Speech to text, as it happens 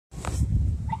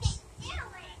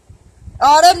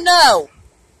Autumn, no.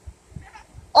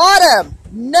 Autumn,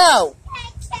 no.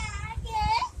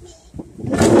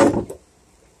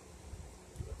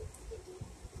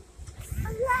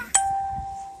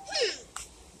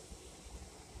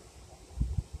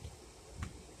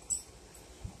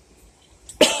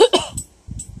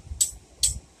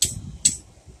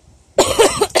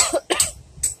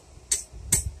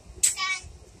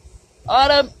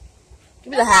 Autumn,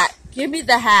 give me the hat. Give me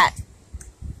the hat.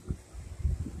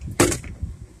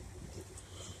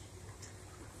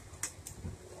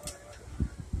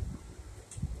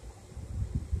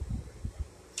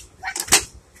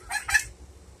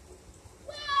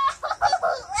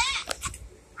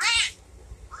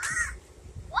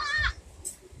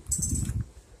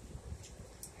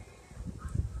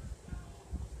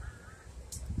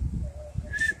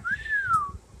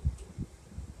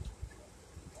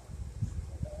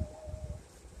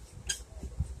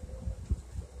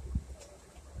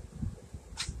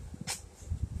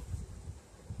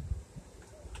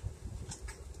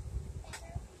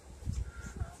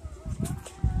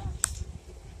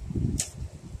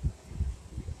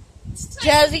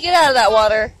 Jazzy, get out of that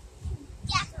water.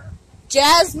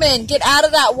 Jasmine, get out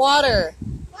of that water.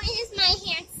 Why is my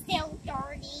hair still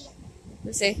dirty?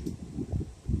 Let's see.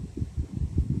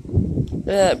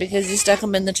 Because you stuck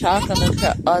them in the chalk on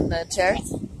the chair.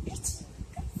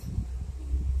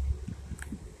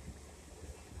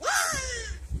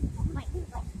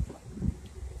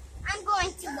 I'm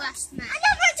going to wash my.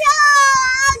 Another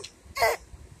dog.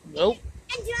 Nope.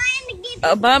 I'm trying to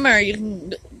get. A bummer. You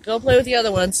can go play with the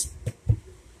other ones.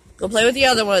 Go play with the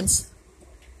other ones.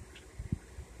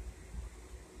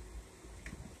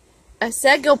 I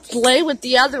said go play with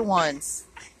the other ones.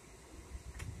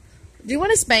 Do you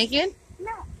want a spanking?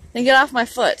 No. Then get off my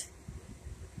foot.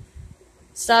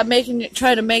 Stop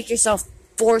trying to make yourself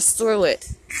force through it.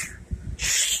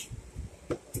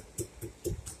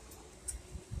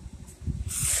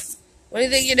 What do you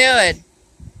think you're doing?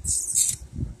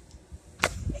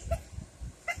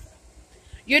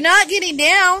 You're not getting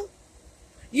down.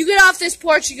 You get off this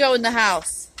porch, you go in the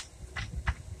house.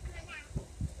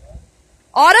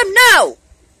 Autumn, no!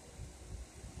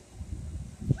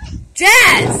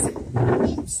 Jazz!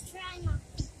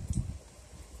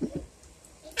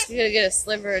 You're gonna get a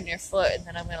sliver in your foot and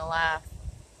then I'm gonna laugh.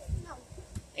 No.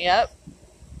 Yep.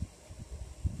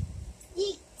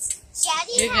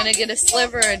 Daddy, You're gonna get a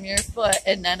sliver in your foot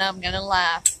and then I'm gonna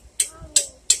laugh.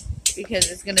 Because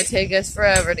it's gonna take us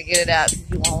forever to get it out because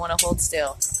you won't want to hold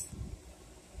still.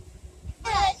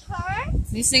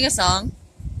 Can you sing a song?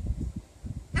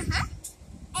 Uh-huh.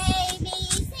 A, B,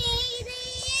 C, D,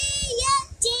 E, F,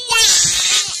 G,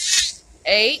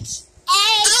 H, H, I,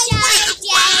 J,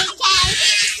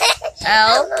 K,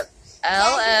 L,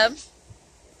 L, M.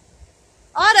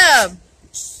 Autumn!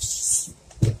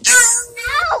 Ow,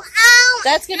 ow, ow.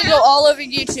 That's gonna go all over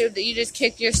YouTube that you just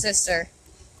kicked your sister.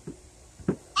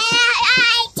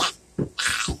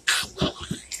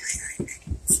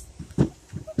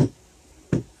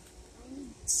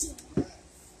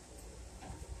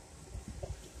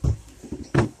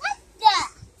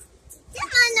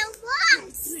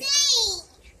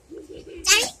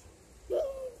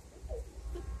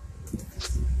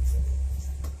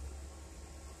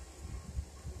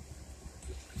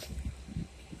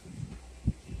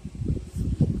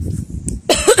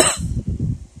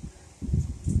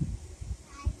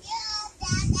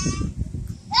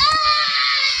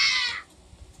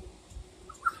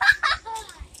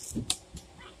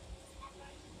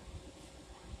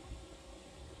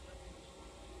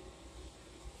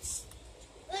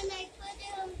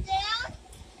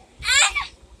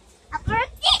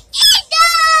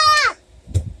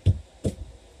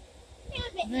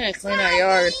 I'm gonna clean our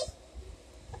yard.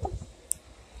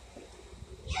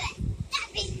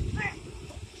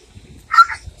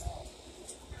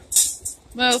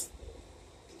 Move.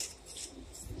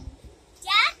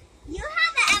 Dad, you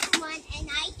have the other one and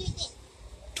I do this.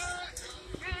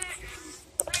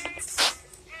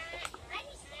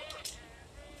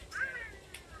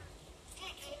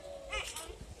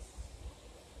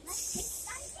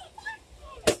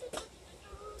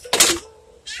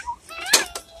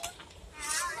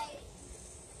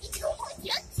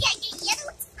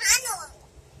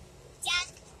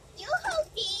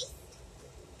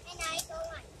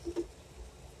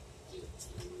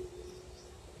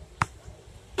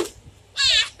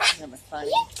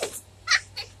 Funny.